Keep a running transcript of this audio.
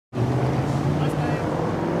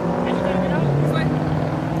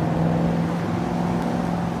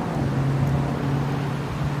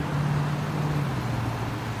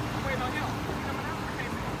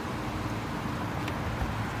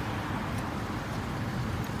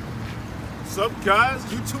What's up, guys?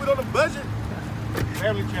 YouTube it on a budget.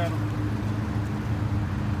 Family channel.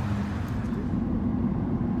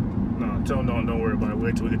 No, tell him don't worry about it.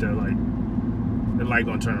 Wait till we get that light. The light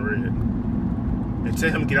gonna turn red. And tell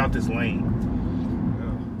him to get out this lane.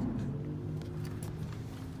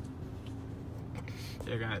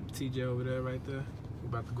 Yeah, I got TJ over there right there. We're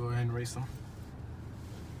about to go ahead and race him.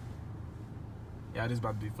 Yeah, this is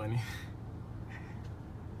about to be funny.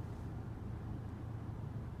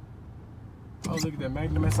 Oh, look at that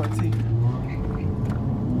Magnum SRT.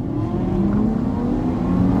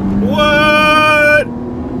 What?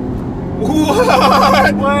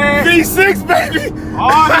 V6, baby!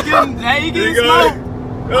 Oh, he getting slow.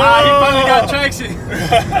 He finally got traction.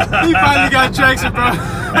 He finally got traction, bro.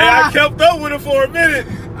 Hey, I kept up with him for a minute.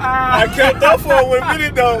 I kept up for him a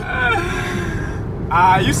minute, though.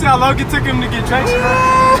 You see how long it took him to get traction,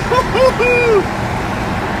 bro?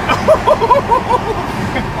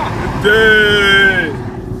 Dude.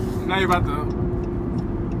 Now you're about to.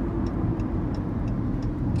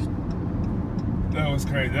 That was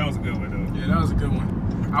crazy. That was a good one, though. Yeah, that was a good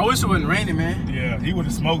one. I wish it wasn't raining, man. Yeah, he would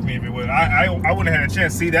have smoked me if it was. I wouldn't have had a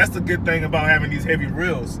chance. See, that's the good thing about having these heavy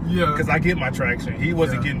reels. Yeah. Because I get my traction. He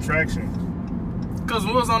wasn't getting traction. Because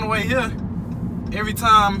when we was on the way here, every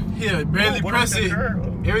time he'll barely press it.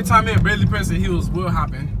 Every time he'll barely press it, he was wheel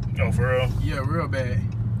hopping. Oh, for real? Yeah, real bad.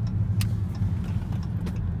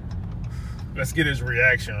 Let's get his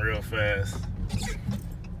reaction real fast.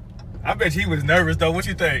 I bet he was nervous, though. What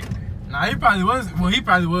you think? Nah, he probably was. Well, he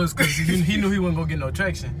probably was because he knew he wasn't going to get no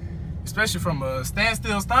traction. Especially from a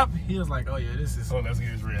standstill stop. He was like, oh, yeah, this is... Oh, let's get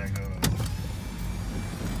his reaction.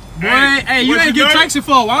 Boy, hey, you ain't get traction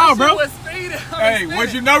for a while, bro. Hey,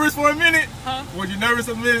 was you nervous for a minute? Huh? Was you nervous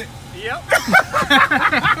a minute? Yep.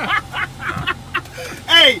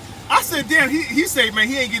 Hey, I said, damn, he said, man,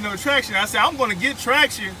 he ain't getting no traction. I said, I'm going to get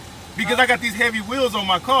traction because I got these heavy wheels on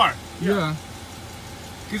my car. Yeah.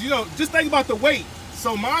 Because, you know, just think about the weight.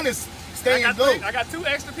 So mine is staying low. I got 2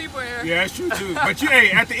 extra people in here. Yeah, that's true, too. But,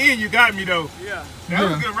 hey, at the end, you got me, though. Yeah. That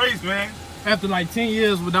was a good race, man. After like 10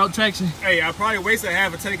 years without traction. Hey, I probably wasted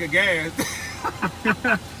half a tank of gas.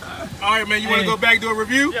 All right, man, you want to go back and do a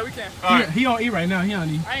review? Yeah, we can. All right. He don't eat right now. He don't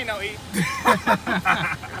eat. I ain't no eat.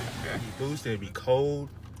 Boost, it'd be cold.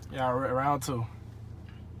 Yeah, round 2.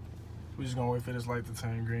 We're just gonna wait for this light to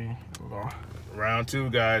turn green. Round 2,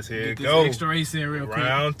 guys. Here it Get goes. this extra race in real quick.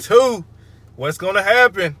 Round 2. What's gonna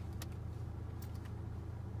happen?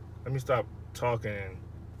 Let me stop talking and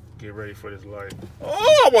get ready for this light. Oh,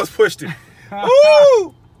 I almost pushed it.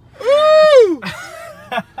 Ooh! Ooh!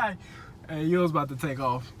 Hey, you was about to take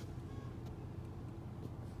off.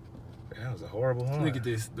 That was a horrible one. Look at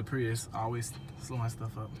this. The Prius always slowing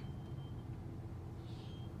stuff up.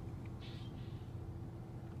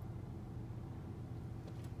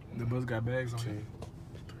 The bus got bags on it.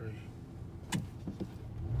 2, 3.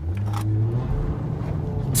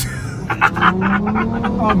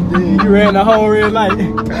 I'm dead. You ran the whole red light.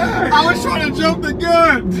 I was trying to jump the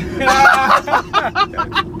gun.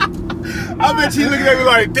 I bet you looking at me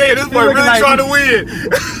like, damn, this boy really trying to win.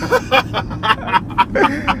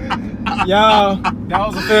 Y'all, that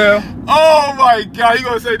was a fail. Oh my God, you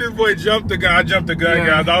gonna say this boy jumped the gun? I jumped the gun, Yeah.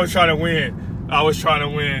 guys. I was trying to win. I was trying to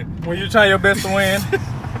win. When you try your best to win.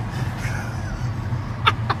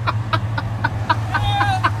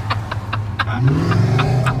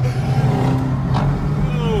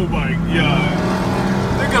 Oh my God.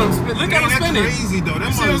 Look at him spin. Look at him spinning. That's crazy though.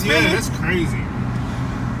 That's that's crazy.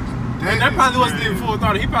 That probably wasn't even full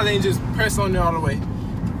throttle. He probably ain't just press on there all the way.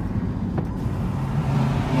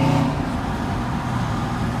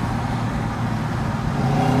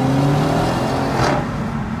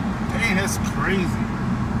 Dang, that's crazy.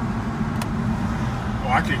 Oh,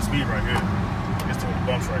 I can't speed right here. There's too many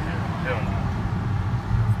bumps right here. Hell no.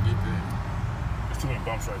 Get that. There's too many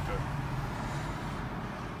bumps right there.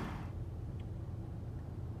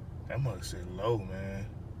 That mug said low, man.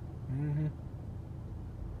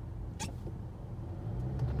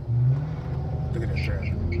 Look at that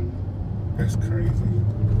traffic. That's crazy.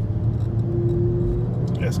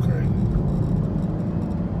 That's crazy.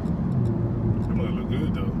 That mug look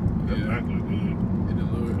good though. That back look good.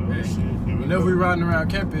 Oh, Hey, shit. whenever we riding around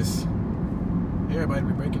campus, everybody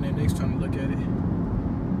be breaking their necks trying to look at it.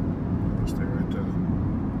 Stay right there.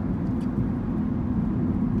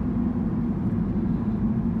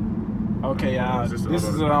 Okay, y'all. This This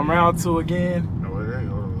is is round 2 again. No, it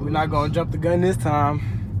ain't. We're not gonna jump the gun this time.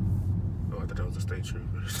 Oh, I thought that was a state trooper.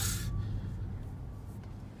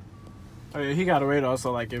 Oh yeah, he got a radar,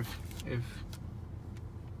 so like if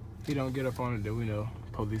he don't get up on it, then we know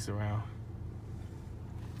police around.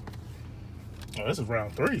 Oh, this is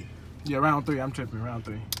round 3. Yeah, round 3. I'm tripping. Round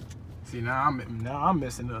 3. See, now I'm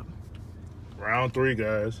messing up. Round 3,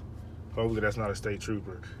 guys. Hopefully that's not a state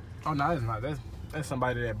trooper. Oh no, that's not. That's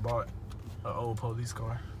somebody that bought an old police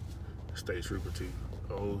car. State trooper too.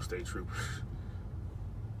 Old state trooper.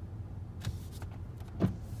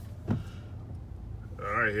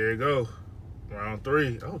 All right, here you go. Round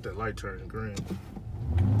 3. I hope that light turns green.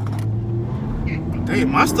 Damn,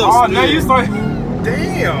 my stuff. Oh, spinning. now you start.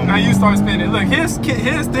 Damn. Now you start spinning. Look, his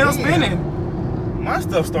still spinning. My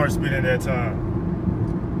stuff starts spinning that time.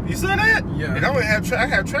 You saw that? Yeah. And I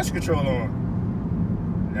have traction control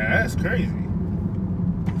on. Nah, that's crazy.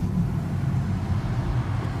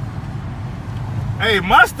 Hey,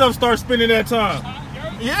 my stuff starts spinning that time.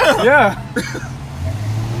 Yeah. Yeah.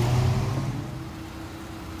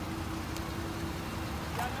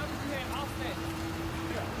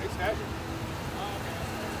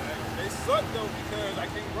 They suck though because I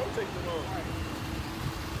can't rotate them all.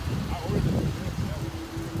 I ordered them.